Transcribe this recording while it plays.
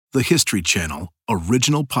the History Channel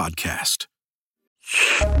original podcast.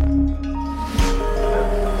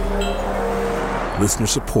 Listener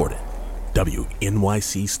supported.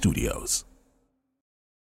 WNYC Studios.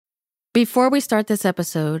 Before we start this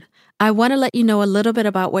episode, I want to let you know a little bit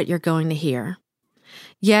about what you're going to hear.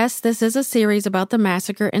 Yes, this is a series about the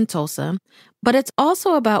massacre in Tulsa, but it's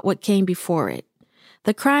also about what came before it,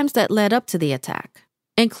 the crimes that led up to the attack,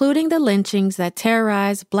 including the lynchings that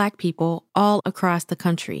terrorized Black people all across the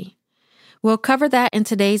country. We'll cover that in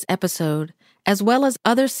today's episode, as well as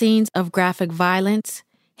other scenes of graphic violence,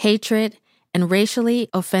 hatred, and racially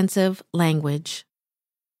offensive language.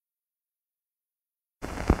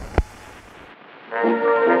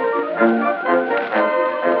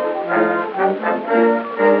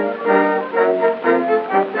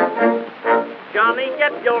 Johnny,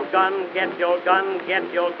 get your gun, get your gun,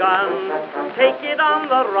 get your gun. Take it on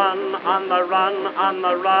the run, on the run, on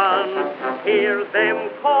the run. Hear them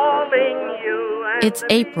calling you. It's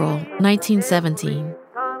April 1917.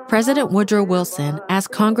 President Woodrow Wilson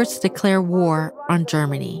asked Congress to declare war on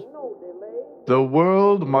Germany. The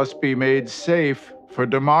world must be made safe for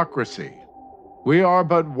democracy. We are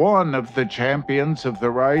but one of the champions of the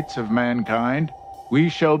rights of mankind. We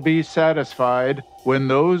shall be satisfied when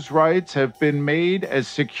those rights have been made as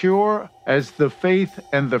secure as the faith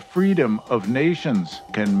and the freedom of nations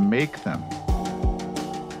can make them.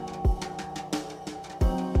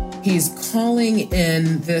 He's calling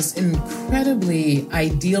in this incredibly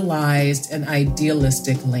idealized and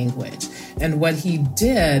idealistic language. And what he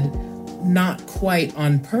did, not quite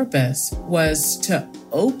on purpose, was to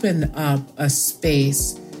open up a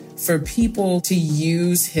space for people to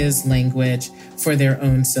use his language for their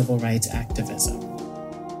own civil rights activism.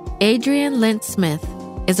 Adrienne Lentz Smith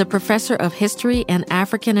is a professor of history and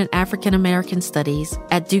African American studies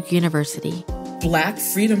at Duke University. Black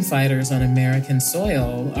freedom fighters on American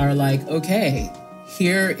soil are like, okay,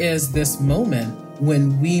 here is this moment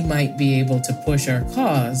when we might be able to push our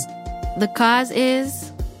cause. The cause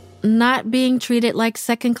is not being treated like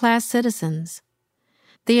second-class citizens.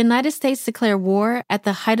 The United States declared war at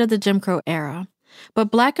the height of the Jim Crow era,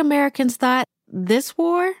 but Black Americans thought this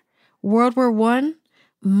war, World War I,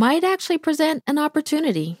 might actually present an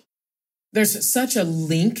opportunity. There's such a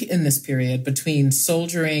link in this period between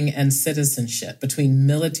soldiering and citizenship, between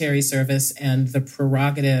military service and the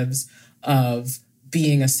prerogatives of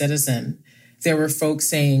being a citizen. There were folks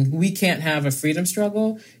saying, we can't have a freedom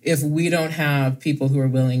struggle if we don't have people who are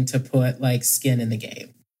willing to put skin in the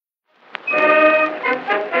game.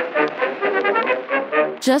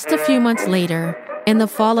 Just a few months later, in the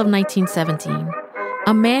fall of 1917,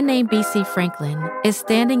 a man named B.C. Franklin is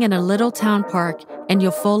standing in a little town park in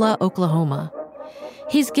Eufaula, Oklahoma.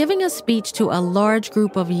 He's giving a speech to a large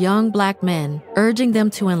group of young Black men, urging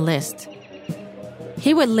them to enlist.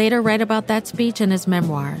 He would later write about that speech in his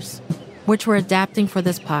memoirs, which we're adapting for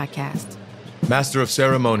this podcast. Master of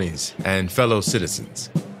ceremonies and fellow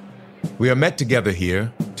citizens, we are met together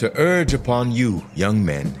here to urge upon you, young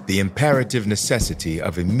men, the imperative necessity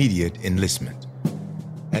of immediate enlistment.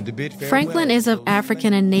 And to bid Franklin is of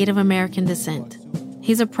African and Native American descent.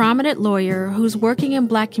 He's a prominent lawyer who's working in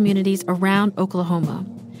Black communities around Oklahoma.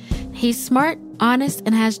 He's smart, honest,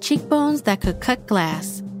 and has cheekbones that could cut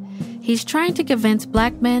glass. He's trying to convince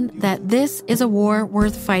Black men that this is a war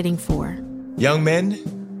worth fighting for. Young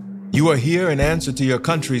men, you are here in answer to your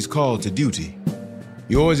country's call to duty.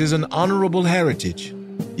 Yours is an honorable heritage.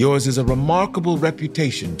 Yours is a remarkable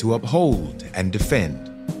reputation to uphold and defend.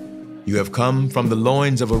 You have come from the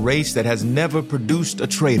loins of a race that has never produced a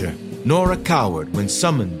traitor, nor a coward when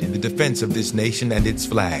summoned in the defense of this nation and its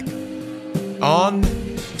flag. On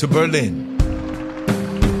to Berlin.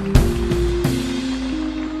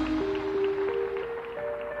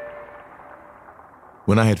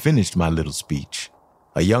 When I had finished my little speech,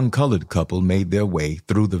 a young colored couple made their way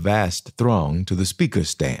through the vast throng to the speaker's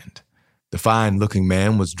stand. The fine-looking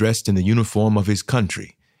man was dressed in the uniform of his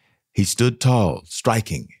country. He stood tall,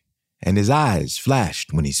 striking, and his eyes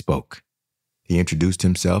flashed when he spoke. He introduced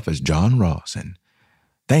himself as John Ross and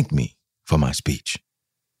thanked me for my speech.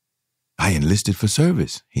 I enlisted for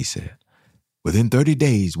service, he said. Within 30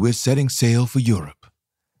 days, we're setting sail for Europe.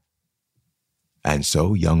 And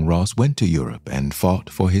so young Ross went to Europe and fought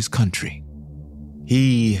for his country.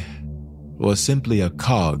 He was simply a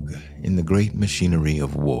cog in the great machinery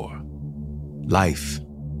of war. Life,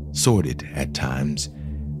 sordid at times,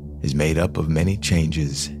 is made up of many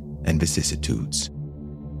changes and vicissitudes.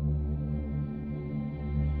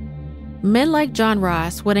 Men like John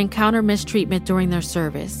Ross would encounter mistreatment during their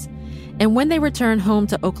service, and when they returned home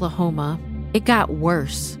to Oklahoma, it got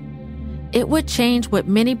worse. It would change what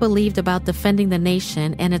many believed about defending the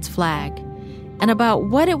nation and its flag, and about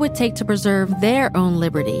what it would take to preserve their own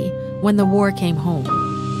liberty when the war came home.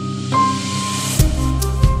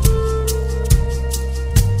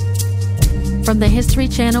 From the History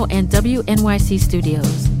Channel and WNYC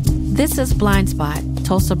Studios, this is Blind Spot,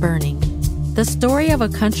 Tulsa Burning, the story of a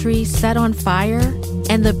country set on fire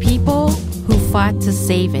and the people who fought to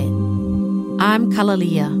save it. I'm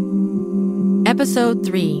Kalalia. Episode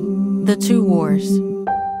 3, The Two Wars.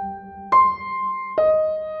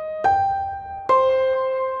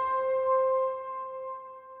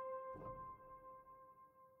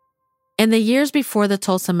 In the years before the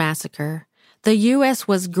Tulsa Massacre, the U.S.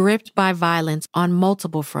 was gripped by violence on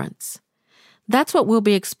multiple fronts. That's what we'll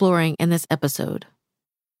be exploring in this episode.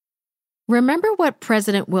 Remember what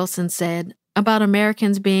President Wilson said about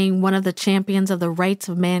Americans being one of the champions of the rights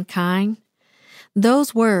of mankind?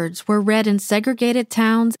 Those words were read in segregated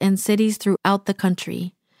towns and cities throughout the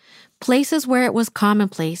country, places where it was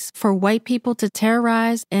commonplace for white people to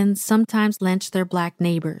terrorize and sometimes lynch their black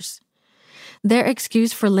neighbors. Their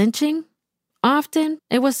excuse for lynching? Often,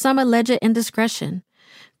 it was some alleged indiscretion.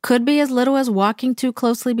 Could be as little as walking too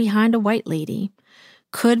closely behind a white lady.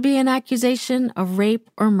 Could be an accusation of rape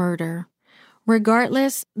or murder.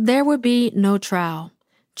 Regardless, there would be no trial,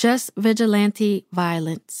 just vigilante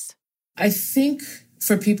violence. I think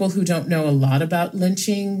for people who don't know a lot about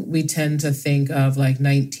lynching, we tend to think of like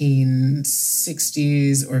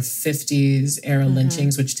 1960s or 50s era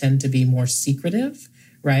lynchings, which tend to be more secretive,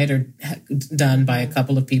 right? Or done by a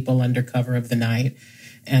couple of people under cover of the night,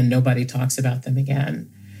 and nobody talks about them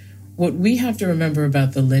again. What we have to remember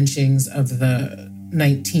about the lynchings of the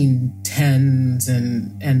 1910s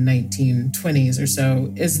and 1920s or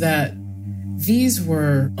so is that these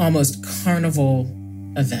were almost carnival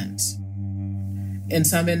events. In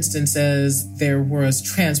some instances, there was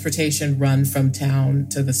transportation run from town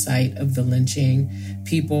to the site of the lynching.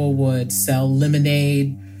 People would sell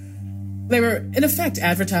lemonade. They were, in effect,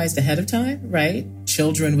 advertised ahead of time, right?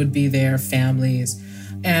 Children would be there, families,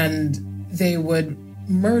 and they would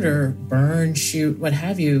murder, burn, shoot, what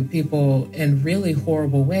have you, people in really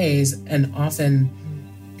horrible ways, and often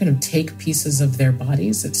kind of take pieces of their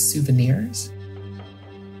bodies as souvenirs.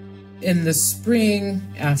 In the spring,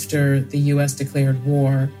 after the U.S. declared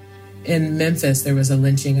war, in Memphis, there was a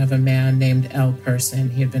lynching of a man named L. Person.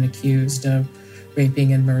 He had been accused of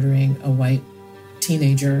raping and murdering a white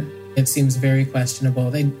teenager. It seems very questionable.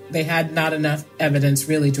 They had not enough evidence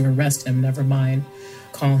really to arrest him, never mind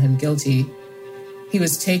call him guilty. He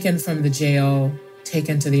was taken from the jail,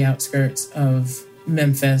 taken to the outskirts of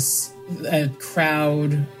Memphis. A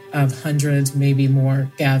crowd of hundreds, maybe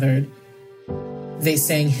more, gathered. They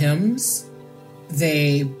sang hymns.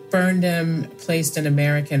 They burned him, placed an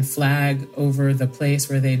American flag over the place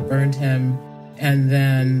where they'd burned him, and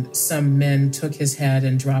then some men took his head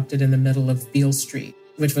and dropped it in the middle of Beale Street,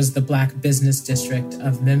 which was the black business district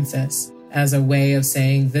of Memphis, as a way of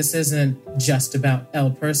saying, this isn't just about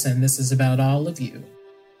L. Person, this is about all of you.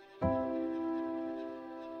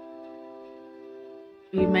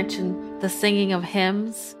 You mentioned the singing of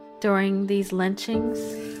hymns during these lynchings.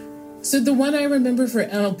 So the one I remember for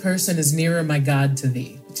L. Person is Nearer My God to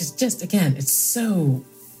Thee, which is just, again, it's so,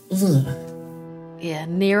 ugh. Yeah,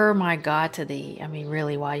 Nearer My God to Thee. I mean,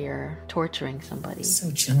 really, while you're torturing somebody. So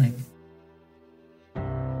chilling.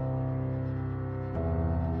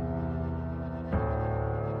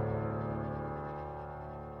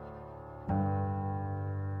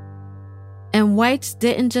 And whites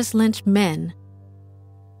didn't just lynch men.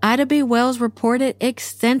 Ida B. Wells reported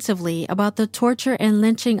extensively about the torture and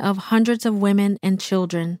lynching of hundreds of women and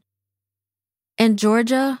children. In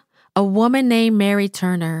Georgia, a woman named Mary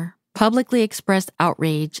Turner publicly expressed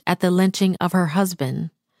outrage at the lynching of her husband.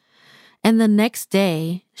 And the next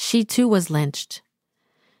day, she too was lynched.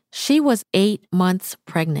 She was 8 months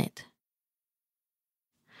pregnant.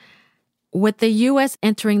 With the U.S.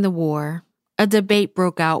 entering the war, a debate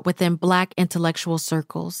broke out within Black intellectual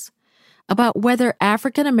circles about whether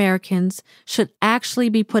African Americans should actually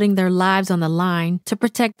be putting their lives on the line to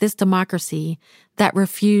protect this democracy that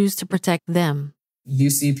refused to protect them. You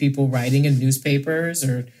see people writing in newspapers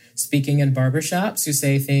or speaking in barbershops who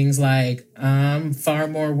say things like, I'm far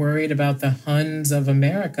more worried about the Huns of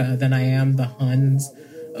America than I am the Huns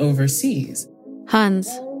overseas. Huns,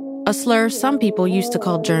 a slur some people used to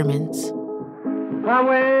call Germans. I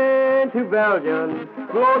went to Belgium,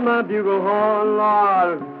 blowed my bugle horn,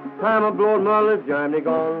 Lord. Time I blowed my left, Germany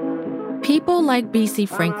gone. People like B.C.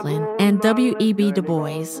 Franklin and W.E.B.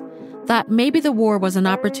 DuBois thought maybe the war was an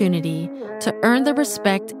opportunity to earn the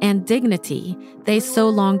respect and dignity they so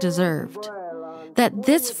long deserved. that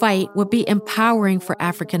this fight would be empowering for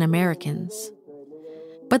African Americans.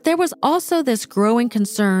 But there was also this growing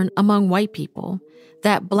concern among white people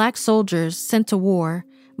that Black soldiers sent to war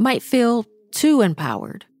might feel too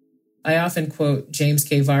empowered. I often quote James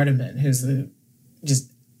K. Vardaman, who's the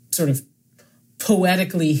just sort of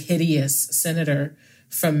poetically hideous senator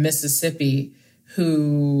from Mississippi,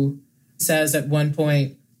 who says at one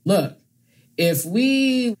point, look, if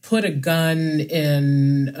we put a gun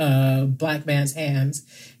in a Black man's hands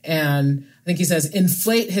and I think he says,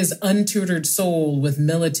 inflate his untutored soul with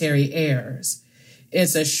military airs,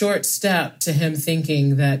 it's a short step to him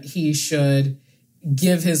thinking that he should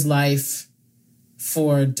give his life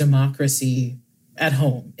for democracy at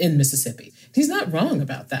home in Mississippi. He's not wrong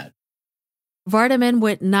about that. Vardaman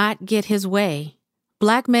would not get his way.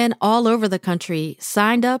 Black men all over the country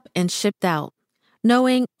signed up and shipped out,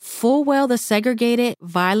 knowing full well the segregated,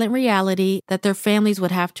 violent reality that their families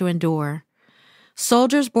would have to endure.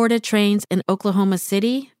 Soldiers boarded trains in Oklahoma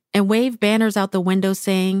City and waved banners out the window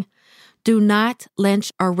saying, "Do not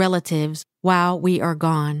lynch our relatives while we are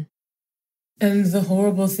gone." And the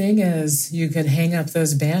horrible thing is, you could hang up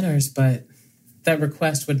those banners, but that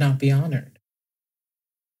request would not be honored.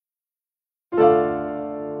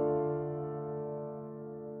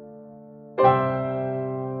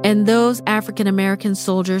 And those African American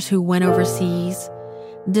soldiers who went overseas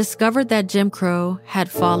discovered that Jim Crow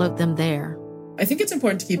had followed them there. I think it's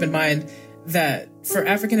important to keep in mind that for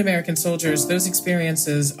African American soldiers, those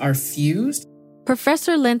experiences are fused.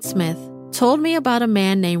 Professor Lynn Smith told me about a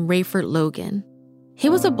man named Rayford Logan. He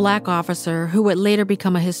was a Black officer who would later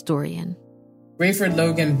become a historian. Rayford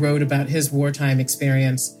Logan wrote about his wartime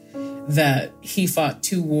experience that he fought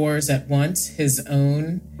 2 wars at once, his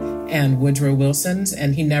own and Woodrow Wilson's,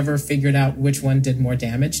 and he never figured out which one did more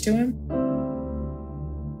damage to him.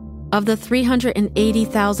 Of the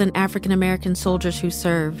 380,000 African American soldiers who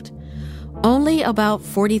served, only about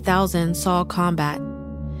 40,000 saw combat.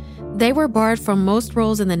 They were barred from most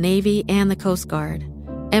roles in the Navy and the Coast Guard,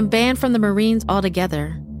 and banned from the Marines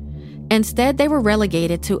altogether. Instead, they were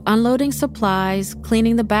relegated to unloading supplies,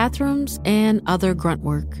 cleaning the bathrooms, and other grunt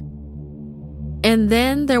work. And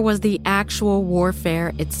then there was the actual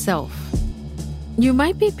warfare itself. You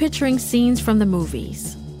might be picturing scenes from the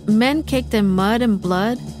movies. Men caked in mud and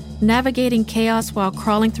blood, navigating chaos while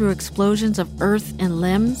crawling through explosions of earth and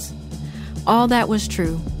limbs. All that was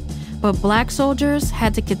true, but Black soldiers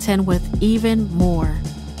had to contend with even more.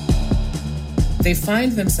 They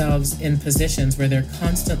find themselves in positions where they're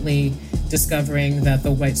constantly discovering that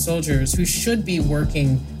the white soldiers who should be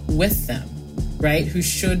working with them, right, who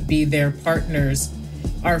should be their partners,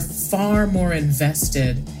 are far more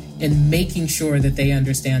invested in making sure that they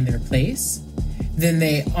understand their place than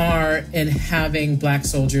they are in having Black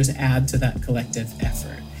soldiers add to that collective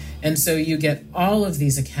effort. And so you get all of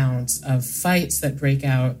these accounts of fights that break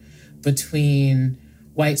out between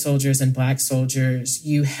white soldiers and Black soldiers.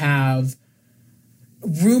 You have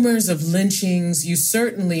rumors of lynchings. You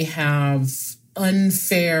certainly have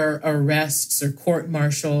unfair arrests or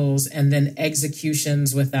court-martials and then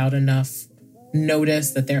executions without enough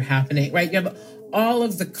notice that they're happening, right? You have all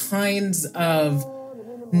of the kinds of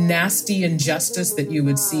nasty injustice that you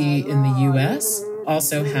would see in the U.S.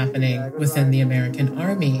 also happening within the American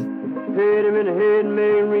Army. Hit him in the head,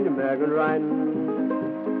 man, read him back and right.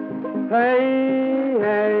 Hey,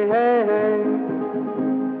 hey, hey, hey.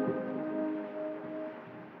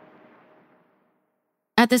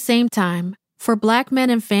 At the same time, for Black men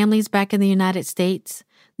and families back in the United States,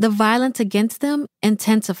 the violence against them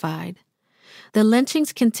intensified. The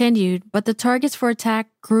lynchings continued, but the targets for attack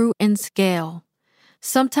grew in scale.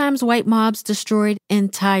 Sometimes white mobs destroyed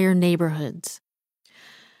entire neighborhoods.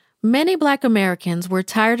 Many Black Americans were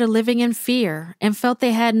tired of living in fear and felt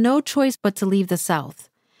they had no choice but to leave the South.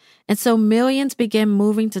 And so millions began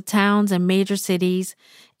moving to towns and major cities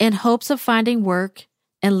in hopes of finding work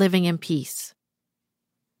and living in peace.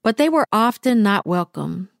 But they were often not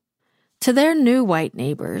welcome. To their new white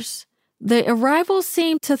neighbors, the arrivals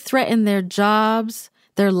seemed to threaten their jobs,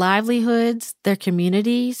 their livelihoods, their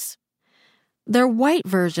communities, their white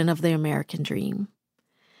version of the American dream.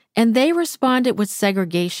 And they responded with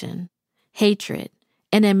segregation, hatred,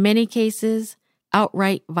 and in many cases,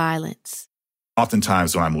 outright violence.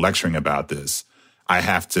 Oftentimes when I'm lecturing about this, I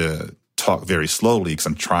have to talk very slowly because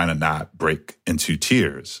I'm trying to not break into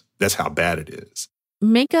tears. That's how bad it is.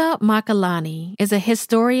 Minka Makalani is a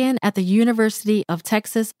historian at the University of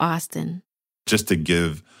Texas, Austin. Just to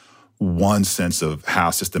give one sense of how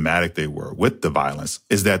systematic they were with the violence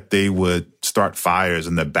is that they would start fires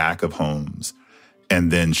in the back of homes and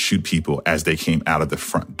then shoot people as they came out of the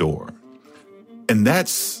front door. And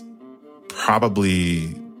that's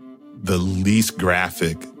probably the least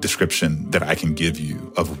graphic description that I can give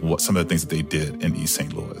you of what some of the things that they did in East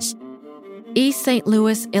St. Louis. East St.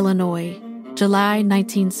 Louis, Illinois, July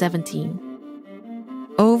 1917.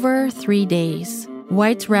 Over 3 days,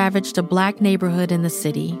 whites ravaged a black neighborhood in the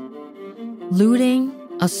city, looting,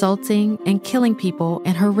 assaulting, and killing people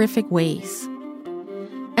in horrific ways.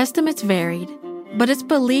 Estimates varied, but it's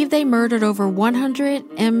believed they murdered over 100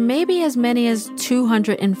 and maybe as many as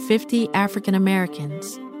 250 African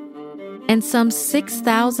Americans. And some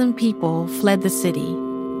 6,000 people fled the city.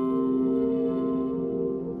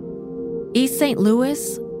 East St.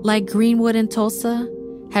 Louis, like Greenwood and Tulsa,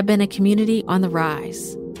 had been a community on the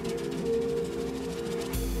rise.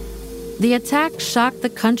 The attack shocked the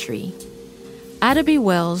country. Ida B.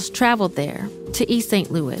 Wells traveled there to East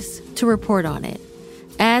St. Louis to report on it,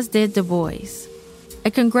 as did DuBois.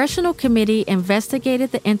 A congressional committee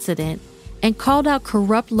investigated the incident and called out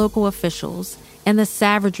corrupt local officials and the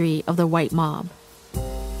savagery of the white mob.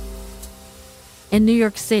 In New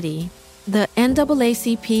York City, the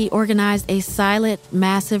NAACP organized a silent,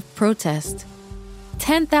 massive protest.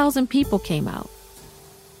 10,000 people came out.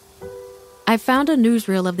 I found a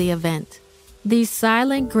newsreel of the event. These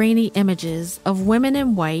silent, grainy images of women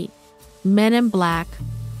in white, men in black,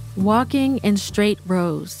 walking in straight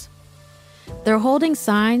rows. They're holding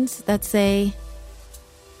signs that say,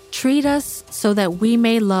 "Treat us so that we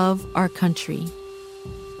may love our country."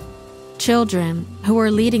 Children, who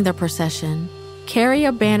are leading the procession, carry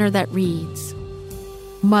a banner that reads,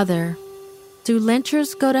 "Mother, do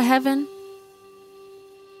lynchers go to heaven?"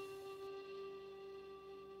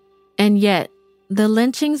 And yet, the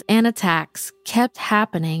lynchings and attacks kept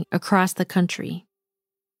happening across the country.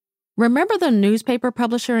 Remember the newspaper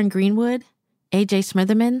publisher in Greenwood, A.J.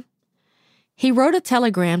 Smitherman? He wrote a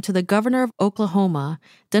telegram to the governor of Oklahoma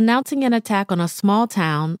denouncing an attack on a small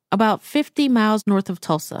town about 50 miles north of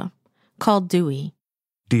Tulsa called Dewey.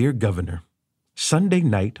 Dear Governor, Sunday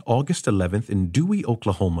night, August 11th, in Dewey,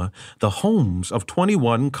 Oklahoma, the homes of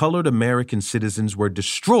 21 colored American citizens were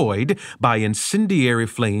destroyed by incendiary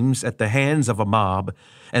flames at the hands of a mob,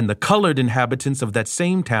 and the colored inhabitants of that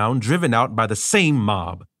same town driven out by the same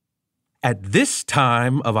mob. At this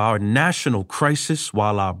time of our national crisis,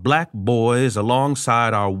 while our black boys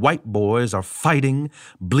alongside our white boys are fighting,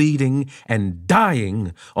 bleeding, and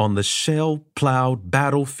dying on the shell-plowed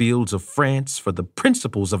battlefields of France for the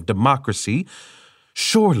principles of democracy,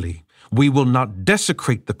 surely we will not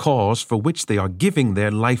desecrate the cause for which they are giving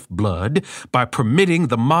their lifeblood by permitting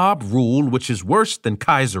the mob rule, which is worse than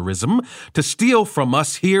Kaiserism, to steal from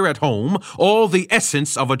us here at home all the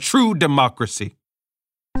essence of a true democracy.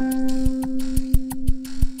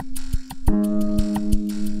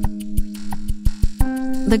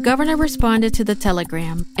 The governor responded to the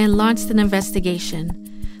telegram and launched an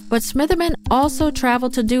investigation, but Smitherman also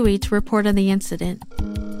traveled to Dewey to report on the incident.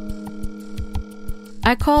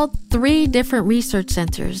 I called 3 different research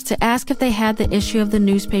centers to ask if they had the issue of the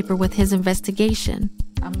newspaper with his investigation.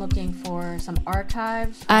 I'm looking for some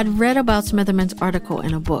archives. I'd read about Smitherman's article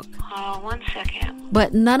in a book. One second.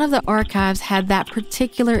 But none of the archives had that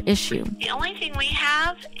particular issue. The only thing we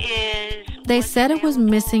have is... They said it was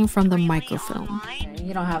missing from the microfilm.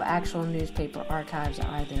 You don't have actual newspaper archives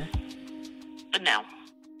either. No.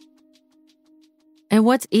 And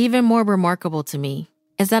what's even more remarkable to me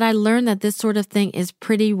is that I learned that this sort of thing is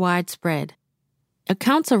pretty widespread.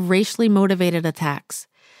 Accounts of racially motivated attacks,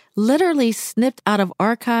 literally snipped out of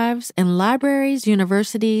archives in libraries,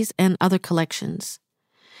 universities, and other collections.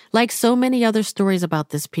 Like so many other stories about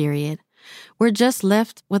this period, we're just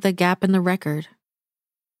left with a gap in the record.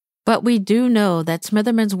 But we do know that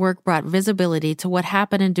Smitherman's work brought visibility to what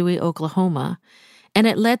happened in Dewey, Oklahoma, and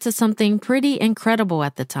it led to something pretty incredible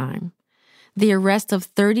at the time: the arrest of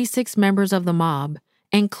 36 members of the mob,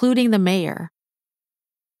 including the mayor.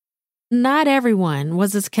 Not everyone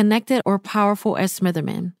was as connected or powerful as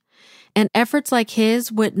Smitherman, and efforts like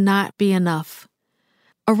his would not be enough.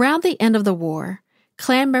 Around the end of the war,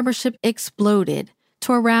 Klan membership exploded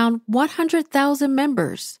to around 100,000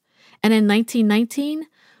 members, and in 1919,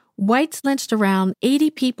 whites lynched around 80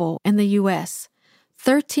 people in the U.S.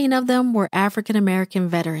 13 of them were African American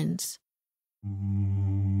veterans.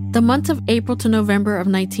 The months of April to November of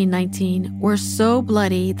 1919 were so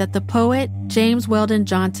bloody that the poet James Weldon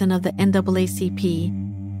Johnson of the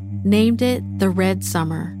NAACP named it the Red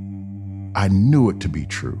Summer. I knew it to be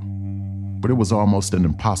true, but it was almost an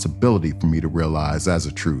impossibility for me to realize as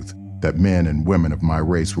a truth that men and women of my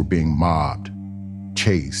race were being mobbed,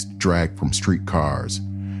 chased, dragged from streetcars,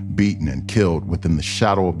 beaten and killed within the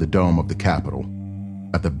shadow of the dome of the Capitol,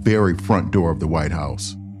 at the very front door of the White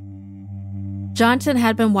House. Johnson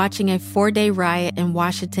had been watching a 4-day riot in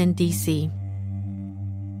Washington, D.C.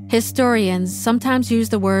 Historians sometimes use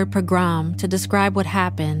the word pogrom to describe what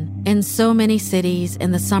happened in so many cities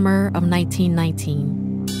in the summer of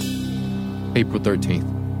 1919. April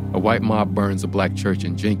 13th, a white mob burns a black church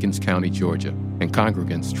in Jenkins County, Georgia, and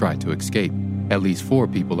congregants try to escape. At least 4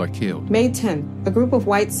 people are killed. May 10th, a group of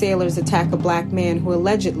white sailors attack a black man who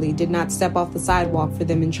allegedly did not step off the sidewalk for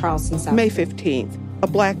them in Charleston, South. May 15th, a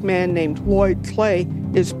black man named Lloyd Clay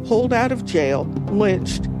is pulled out of jail,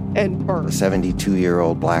 lynched, and burned. A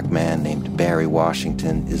 72-year-old black man named Barry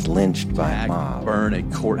Washington is lynched by a mob. Burn a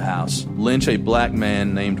courthouse. Lynch a black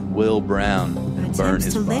man named Will Brown. Burn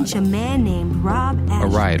his to body. lynch a man named Rob A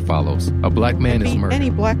riot follows. A black man is murdered. Any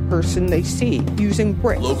black person they see using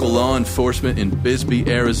bricks. Local law enforcement in Bisbee,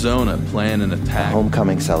 Arizona plan an attack. A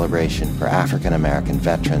homecoming celebration for African-American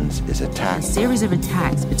veterans is attacked. A series of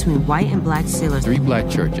attacks between white and black sailors. 3 black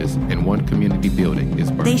churches and 1 community building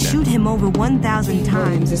is burned They down. shoot him over 1,000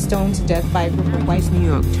 times. Is stoned to death by a group of white. New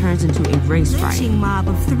York turns into a race riot. Lynching mob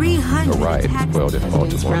of 300 A riot is quelled in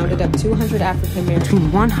Baltimore. Rounded up 200 African Americans.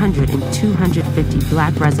 Between 100 and 250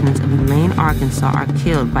 black residents of Elaine, Arkansas are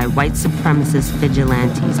killed by white supremacist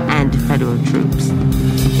vigilantes and federal troops.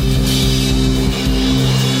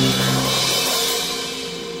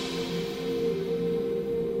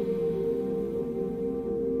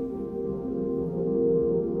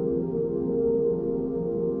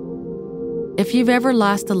 If you've ever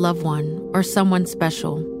lost a loved one or someone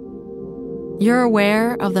special, you're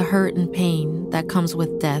aware of the hurt and pain that comes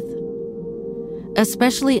with death,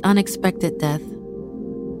 especially unexpected death.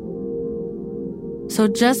 So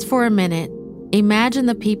just for a minute, imagine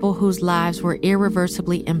the people whose lives were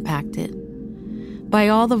irreversibly impacted by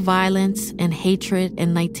all the violence and hatred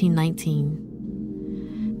in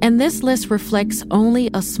 1919. And this list reflects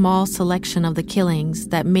only a small selection of the killings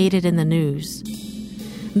that made it in the news.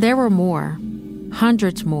 There were more,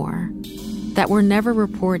 hundreds more, that were never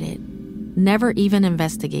reported, never even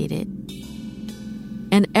investigated.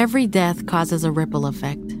 And every death causes a ripple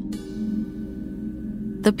effect.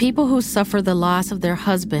 The people who suffer the loss of their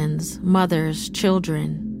husbands, mothers,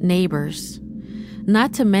 children, neighbors,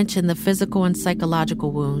 not to mention the physical and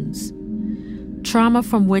psychological wounds, trauma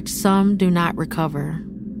from which some do not recover.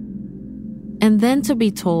 And then to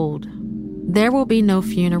be told, there will be no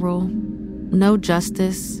funeral, no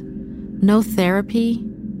justice, no therapy,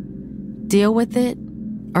 deal with it,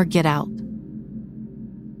 or get out.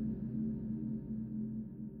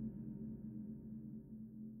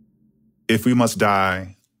 If we must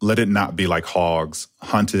die, let it not be like hogs,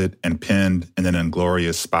 hunted and pinned in an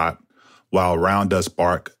inglorious spot, while round us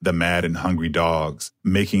bark the mad and hungry dogs,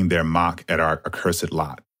 making their mock at our accursed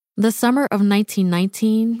lot. The summer of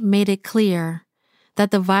 1919 made it clear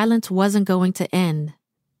that the violence wasn't going to end,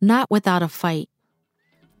 not without a fight.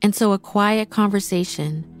 And so a quiet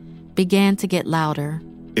conversation began to get louder.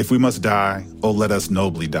 If we must die, oh, let us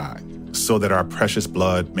nobly die, so that our precious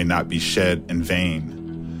blood may not be shed in vain.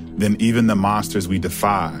 Then even the monsters we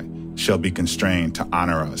defy shall be constrained to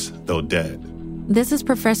honor us, though dead. This is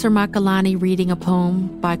Professor Makalani reading a poem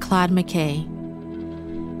by Claude McKay.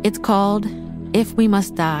 It's called If We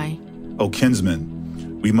Must Die. O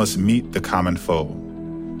kinsmen, we must meet the common foe.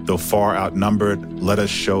 Though far outnumbered, let us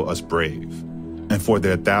show us brave, and for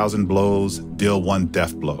their 1,000 blows deal one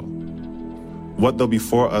death blow. What though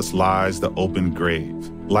before us lies the open grave?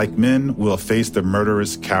 Like men, we'll face the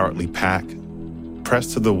murderous, cowardly pack,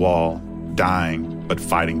 pressed to the wall, dying but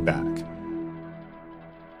fighting back.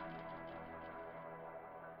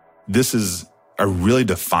 This is a really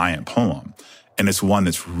defiant poem, and it's one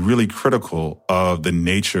that's really critical of the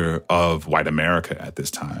nature of white America at this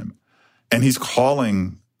time. And he's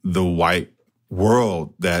calling the white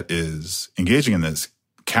world that is engaging in this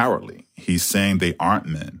cowardly. He's saying they aren't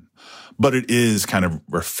men. But it is kind of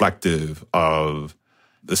reflective of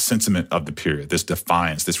the sentiment of the period, this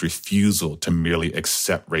defiance, this refusal to merely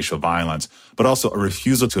accept racial violence, but also a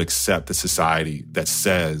refusal to accept the society that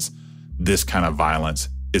says this kind of violence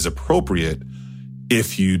is appropriate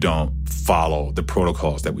if you don't follow the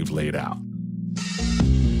protocols that we've laid out.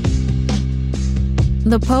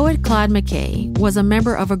 The poet Claude McKay was a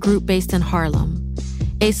member of a group based in Harlem,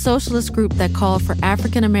 a socialist group that called for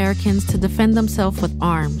African Americans to defend themselves with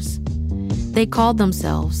arms. They called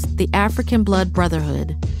themselves the African Blood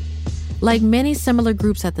Brotherhood. Like many similar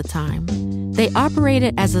groups at the time, they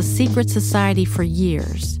operated as a secret society for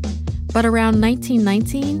years. But around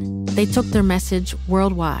 1919, they took their message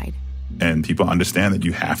worldwide. And people understand that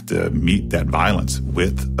you have to meet that violence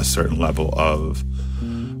with a certain level of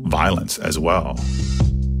violence as well.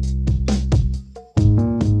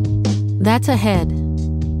 That's ahead.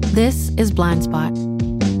 This is Blind Spot.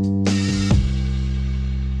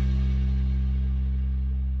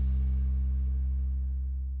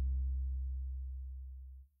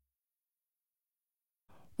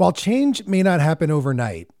 While change may not happen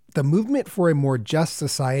overnight, the movement for a more just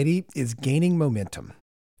society is gaining momentum.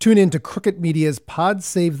 Tune in to Crooked Media's Pod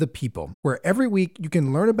Save the People, where every week you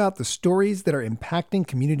can learn about the stories that are impacting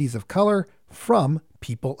communities of color from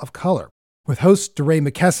people of color. With hosts DeRay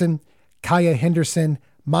McKesson, Kaya Henderson,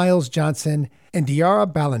 Miles Johnson, and Diara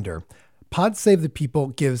Ballender, Pod Save the People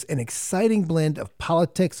gives an exciting blend of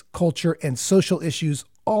politics, culture, and social issues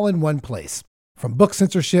all in one place. From book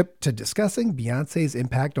censorship to discussing Beyoncé's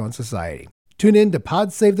impact on society. Tune in to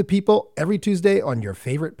Pod Save the People every Tuesday on your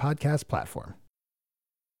favorite podcast platform.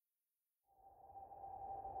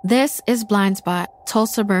 This is Blind Spot,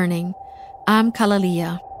 Tulsa Burning. I'm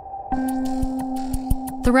Kalalia.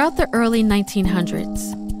 Throughout the early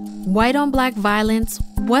 1900s, white-on-black violence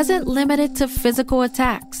wasn't limited to physical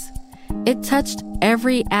attacks. It touched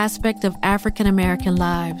every aspect of African American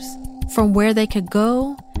lives, from where they could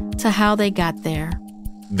go to how they got there.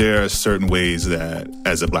 There are certain ways that,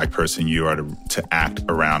 as a Black person, you are to act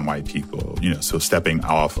around white people. So stepping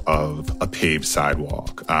off of a paved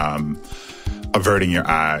sidewalk, averting your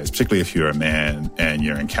eyes, particularly if you're a man and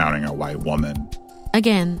you're encountering a white woman.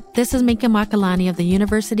 Again, this is Minka Makalani of the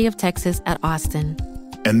University of Texas at Austin.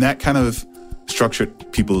 And that kind of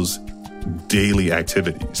structured people's daily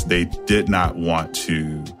activities. They did not want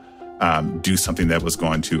to do something that was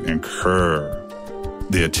going to incur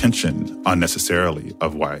the attention unnecessarily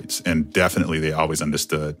of whites. And definitely they always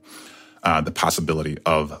understood the possibility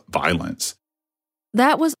of violence.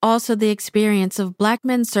 That was also the experience of Black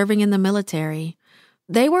men serving in the military.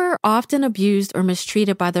 They were often abused or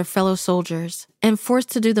mistreated by their fellow soldiers and forced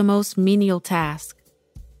to do the most menial tasks.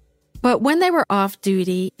 But when they were off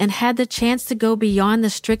duty and had the chance to go beyond the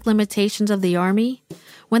strict limitations of the Army,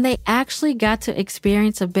 when they actually got to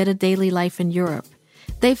experience a bit of daily life in Europe,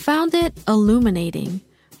 they found it illuminating,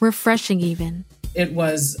 refreshing even. It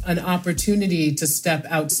was an opportunity to step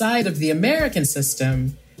outside of the American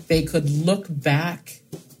system. They could look back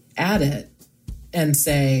at it and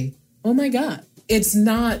say, oh my God, it's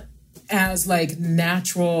not as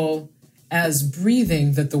natural as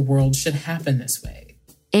breathing that the world should happen this way.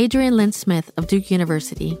 Adrienne Lynn Smith of Duke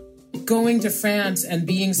University. Going to France and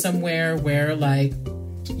being somewhere where, a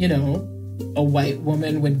white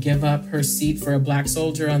woman would give up her seat for a Black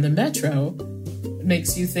soldier on the metro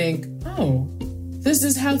makes you think, oh, this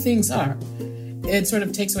is how things are. It sort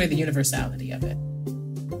of takes away the universality of it.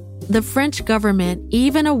 The French government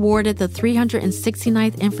even awarded the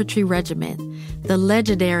 369th Infantry Regiment, the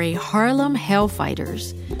legendary Harlem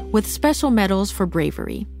Hellfighters, with special medals for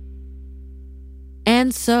bravery.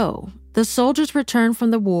 And so, the soldiers returned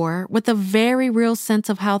from the war with a very real sense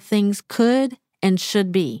of how things could and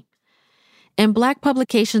should be. In Black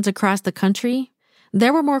publications across the country,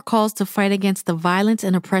 there were more calls to fight against the violence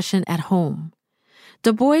and oppression at home.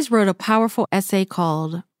 DuBois wrote a powerful essay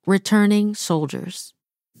called Returning Soldiers,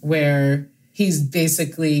 where he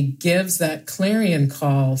basically gives that clarion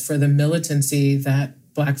call for the militancy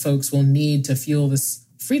that Black folks will need to fuel this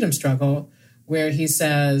freedom struggle, where he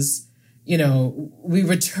says, we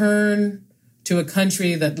return to a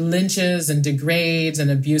country that lynches and degrades and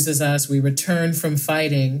abuses us. We return from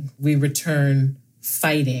fighting. We return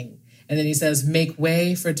fighting. And then he says, make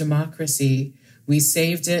way for democracy. We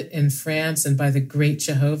saved it in France, and by the great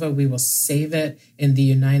Jehovah, we will save it in the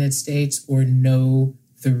United States or know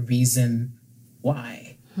the reason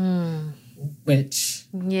why. Which,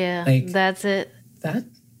 that's it.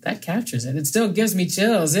 That captures it. It still gives me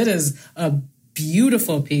chills. It is a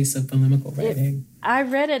beautiful piece of polemical writing. I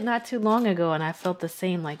read it not too long ago, and I felt the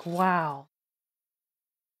same, wow.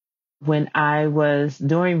 When I was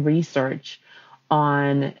doing research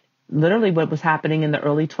on literally what was happening in the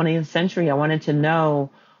early 20th century, I wanted to know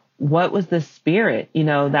what was the spirit,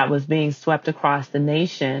 that was being swept across the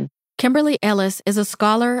nation. Kimberly Ellis is a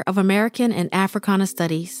scholar of American and Africana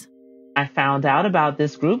studies. I found out about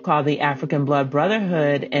this group called the African Blood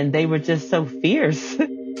Brotherhood, and they were just so fierce.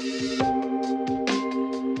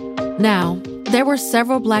 Now, there were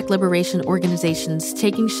several Black liberation organizations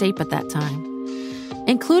taking shape at that time,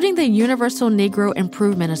 including the Universal Negro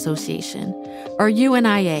Improvement Association, or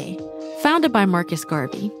UNIA, founded by Marcus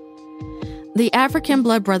Garvey. The African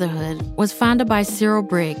Blood Brotherhood was founded by Cyril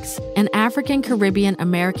Briggs, an African Caribbean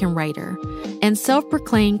American writer and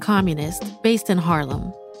self-proclaimed communist based in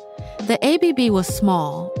Harlem. The ABB was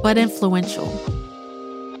small but influential,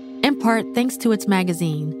 in part thanks to its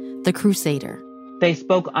magazine, The Crusader. They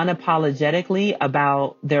spoke unapologetically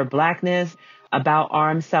about their Blackness. about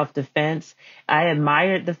armed self-defense. I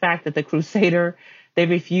admired the fact that the Crusader, they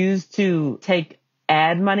refused to take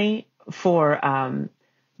ad money for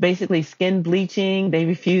basically skin bleaching. They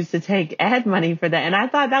refused to take ad money for that. And I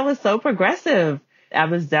thought that was so progressive. I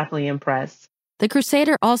was definitely impressed. The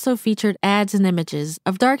Crusader also featured ads and images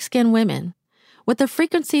of dark-skinned women with a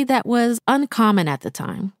frequency that was uncommon at the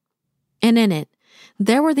time. And in it,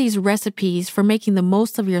 there were these recipes for making the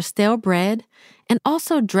most of your stale bread and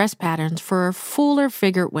also dress patterns for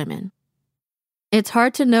fuller-figured women. It's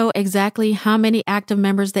hard to know exactly how many active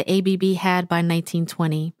members the ABB had by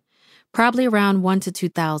 1920, probably around 1 to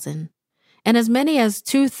 2,000, and as many as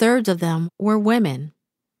 2/3 of them were women.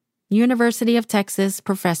 University of Texas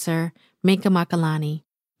professor Minka Makalani.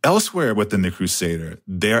 Elsewhere within the Crusader,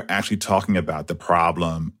 they're actually talking about the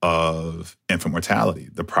problem of infant mortality,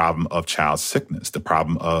 the problem of child sickness, the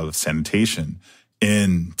problem of sanitation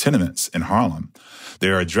in tenements in Harlem.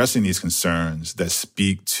 They're addressing these concerns that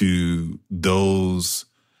speak to those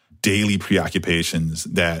daily preoccupations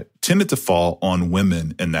that tended to fall on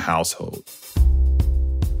women in the household.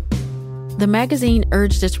 The magazine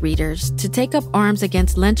urged its readers to take up arms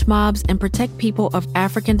against lynch mobs and protect people of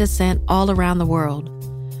African descent all around the world.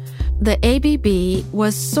 The ABB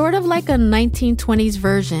was sort of like a 1920s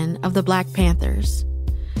version of the Black Panthers.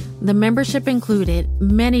 The membership included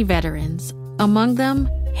many veterans, among them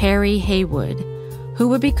Harry Haywood, who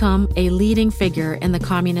would become a leading figure in the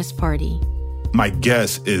Communist Party. My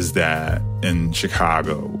guess is that in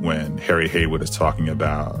Chicago, when Harry Haywood is talking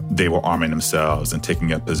about they were arming themselves and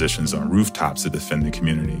taking up positions on rooftops to defend the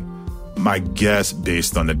community, my guess,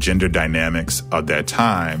 based on the gender dynamics of that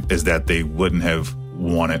time, is that they wouldn't have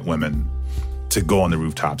wanted women to go on the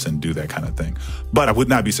rooftops and do that kind of thing. But I would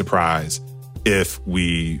not be surprised if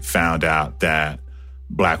we found out that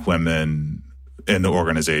Black women in the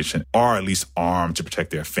organization are at least armed to protect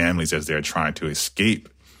their families as they're trying to escape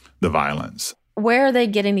the violence. Where are they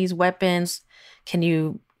getting these weapons? Can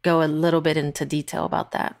you go a little bit into detail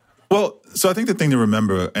about that? Well, so I think the thing to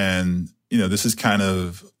remember, and, this is kind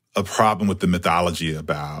of a problem with the mythology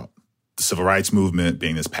about the civil rights movement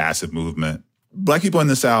being this passive movement. Black people in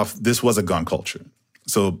the South, this was a gun culture.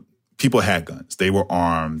 So people had guns. They were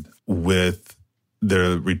armed. With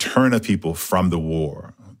the return of people from the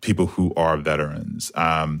war, people who are veterans,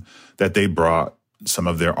 that they brought some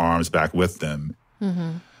of their arms back with them.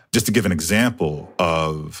 Mm-hmm. Just to give an example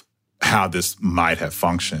of how this might have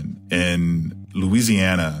functioned, in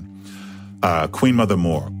Louisiana, Queen Mother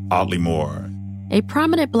Moore, Audley Moore, a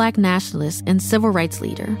prominent Black nationalist and civil rights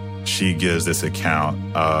leader, she gives this account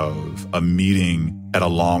of a meeting at a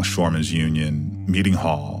longshoremen's union meeting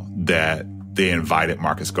hall that they invited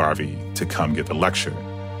Marcus Garvey to come give the lecture.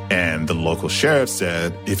 And the local sheriff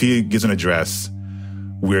said, if he gives an address,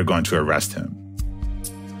 we're going to arrest him.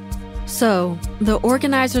 So the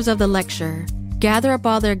organizers of the lecture gather up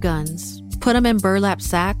all their guns, put them in burlap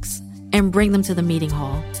sacks, and bring them to the meeting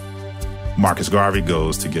hall. Marcus Garvey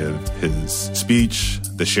goes to give his speech.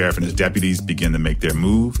 The sheriff and his deputies begin to make their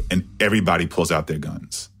move, and everybody pulls out their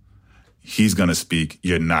guns. He's going to speak.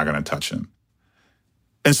 You're not going to touch him.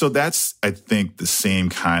 And so that's, I think, the same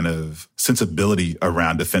kind of sensibility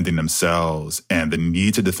around defending themselves and the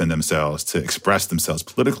need to defend themselves, to express themselves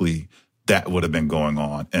politically, that would have been going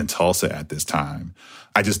on in Tulsa at this time.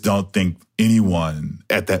 I just don't think anyone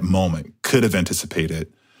at that moment could have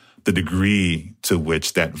anticipated the degree to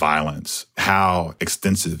which that violence, how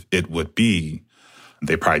extensive it would be.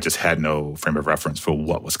 They probably just had no frame of reference for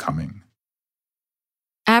what was coming.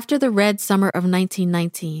 After the Red Summer of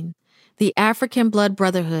 1919, the African Blood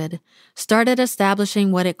Brotherhood started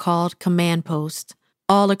establishing what it called command posts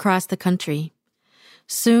all across the country.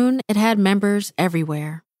 Soon, it had members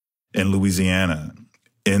everywhere. In Louisiana,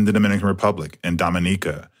 in the Dominican Republic, in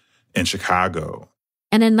Dominica, in Chicago.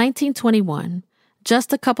 And in 1921,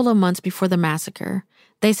 just a couple of months before the massacre,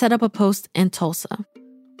 they set up a post in Tulsa.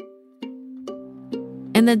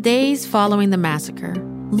 In the days following the massacre,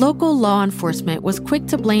 local law enforcement was quick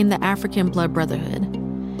to blame the African Blood Brotherhood.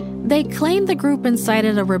 They claimed the group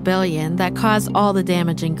incited a rebellion that caused all the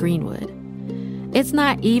damage in Greenwood. It's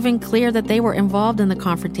not even clear that they were involved in the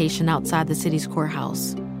confrontation outside the city's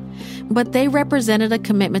courthouse. But they represented a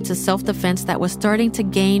commitment to self-defense that was starting to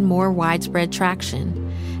gain more widespread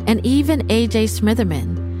traction. And even A.J.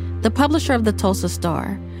 Smitherman, the publisher of the Tulsa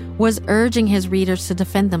Star, was urging his readers to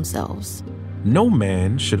defend themselves. No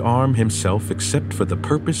man should arm himself except for the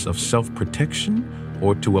purpose of self-protection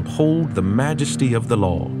or to uphold the majesty of the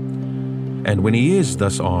law. And when he is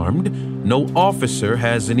thus armed, no officer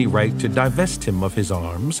has any right to divest him of his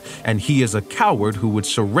arms, and he is a coward who would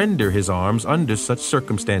surrender his arms under such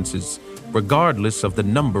circumstances, regardless of the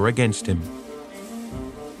number against him.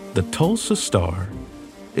 The Tulsa Star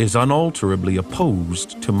is unalterably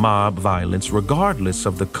opposed to mob violence regardless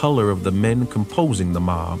of the color of the men composing the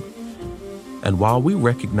mob. And while we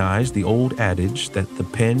recognize the old adage that the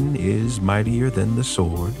pen is mightier than the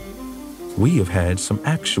sword, we have had some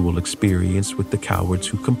actual experience with the cowards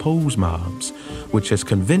who compose mobs, which has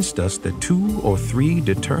convinced us that 2 or 3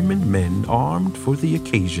 determined men armed for the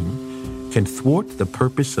occasion can thwart the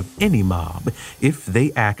purpose of any mob if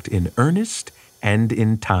they act in earnest and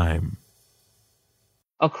in time.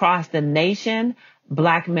 Across the nation,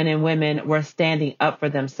 Black men and women were standing up for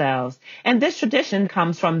themselves. And this tradition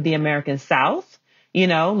comes from the American South,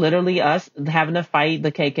 literally us having to fight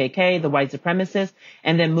the KKK, the white supremacists,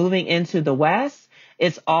 and then moving into the West.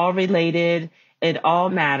 It's all related. It all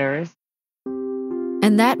matters.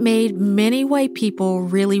 And that made many white people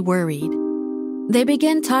really worried. They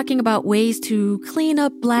began talking about ways to clean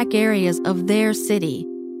up Black areas of their city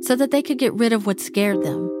so that they could get rid of what scared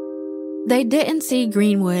them. They didn't see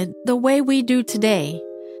Greenwood the way we do today,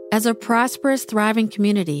 as a prosperous, thriving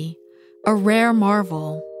community, a rare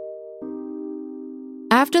marvel.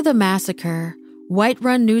 After the massacre,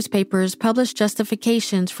 white-run newspapers published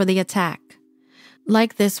justifications for the attack,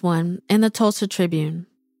 like this one in the Tulsa Tribune.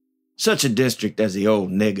 Such a district as the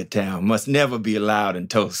old nigger town must never be allowed in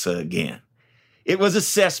Tulsa again. It was a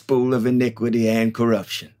cesspool of iniquity and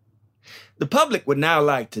corruption. The public would now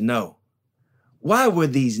like to know, why were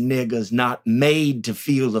these niggers not made to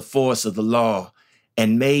feel the force of the law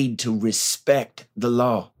and made to respect the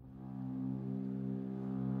law?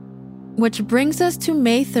 Which brings us to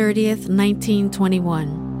May 30th,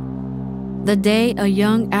 1921. The day a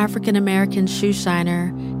young African-American shoe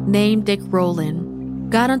shiner named Dick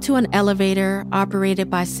Rowland got onto an elevator operated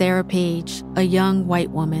by Sarah Page, a young white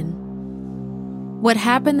woman. What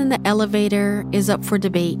happened in the elevator is up for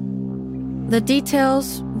debate. The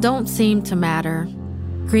details don't seem to matter.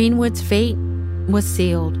 Greenwood's fate was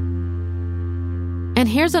sealed. And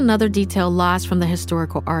here's another detail lost from the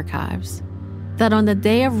historical archives, that on the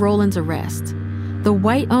day of Rowland's arrest, the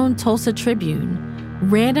white-owned Tulsa Tribune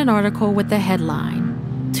ran an article with the headline,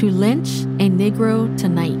 "To Lynch a Negro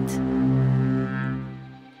Tonight."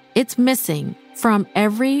 It's missing from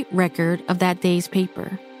every record of that day's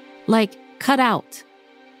paper, like cut out.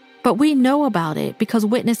 But we know about it because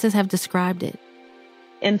witnesses have described it.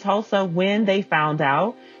 In Tulsa, when they found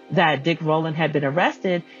out that Dick Rowland had been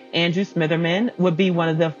arrested, Andrew Smitherman would be one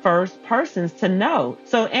of the first persons to know.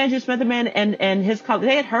 So Andrew Smitherman and his colleagues,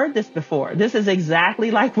 they had heard this before. This is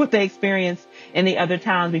exactly like what they experienced in the other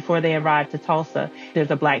towns before they arrived to Tulsa.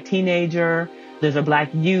 There's a Black teenager, there's a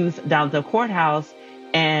Black youth down at the courthouse,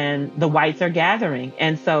 and the whites are gathering.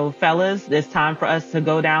 And so, fellas, it's time for us to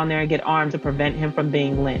go down there and get armed to prevent him from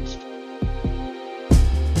being lynched.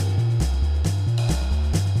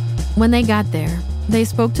 When they got there, they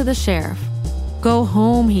spoke to the sheriff. Go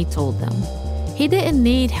home, he told them. He didn't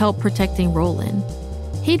need help protecting Rowland.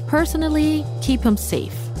 He'd personally keep him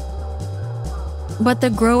safe. But the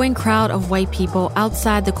growing crowd of white people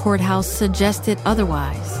outside the courthouse suggested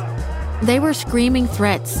otherwise. They were screaming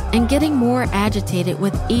threats and getting more agitated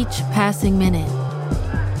with each passing minute.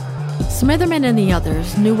 Smitherman and the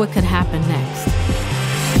others knew what could happen next.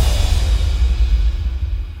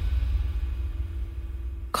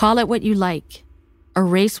 Call it what you like. A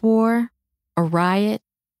race war, a riot,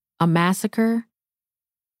 a massacre.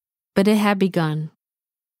 But it had begun.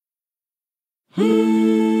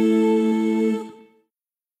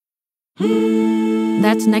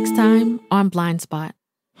 That's next time on Blind Spot.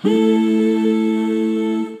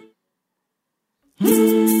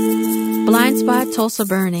 Blind Spot Tulsa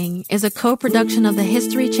Burning is a co-production of the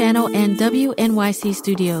History Channel and WNYC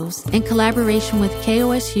Studios in collaboration with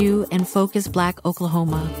KOSU and Focus Black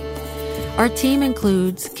Oklahoma. Our team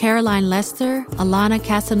includes Caroline Lester, Alana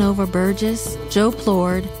Casanova Burgess, Joe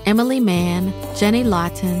Plord, Emily Mann, Jenny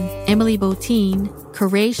Lawton, Emily Botine,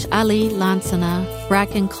 Quresh Ali Lansana,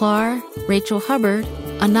 Bracken Clark, Rachel Hubbard,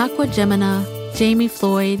 Anakwa Gemina, Jamie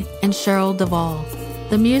Floyd, and Cheryl Duvall.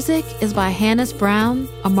 The music is by Hannes Brown,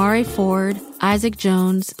 Amari Ford, Isaac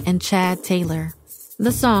Jones, and Chad Taylor.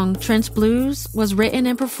 The song Trench Blues was written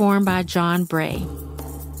and performed by John Bray.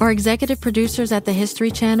 Our executive producers at the History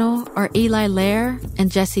Channel are Eli Lair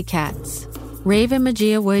and Jesse Katz. Raven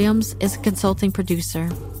Magia Williams is a consulting producer.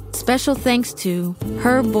 Special thanks to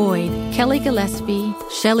Herb Boyd, Kelly Gillespie,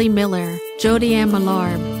 Shelley Miller, Jody Ann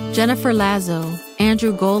Millarb, Jennifer Lazo,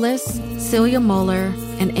 Andrew Golis, Celia Moeller,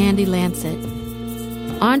 and Andy Lancet.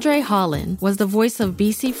 Andre Holland was the voice of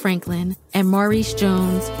B.C. Franklin, and Maurice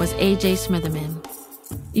Jones was A.J. Smitherman.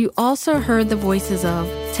 You also heard the voices of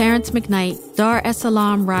Terrence McKnight, Dar es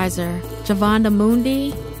Salaam Riser, Javonda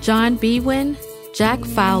Mundi, John Bewin, Jack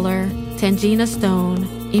Fowler, Tangina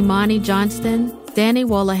Stone, Imani Johnston, Danny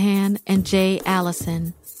Wolahan, and Jay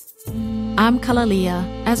Allison. I'm Kalalia.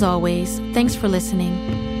 As always, thanks for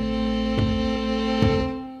listening.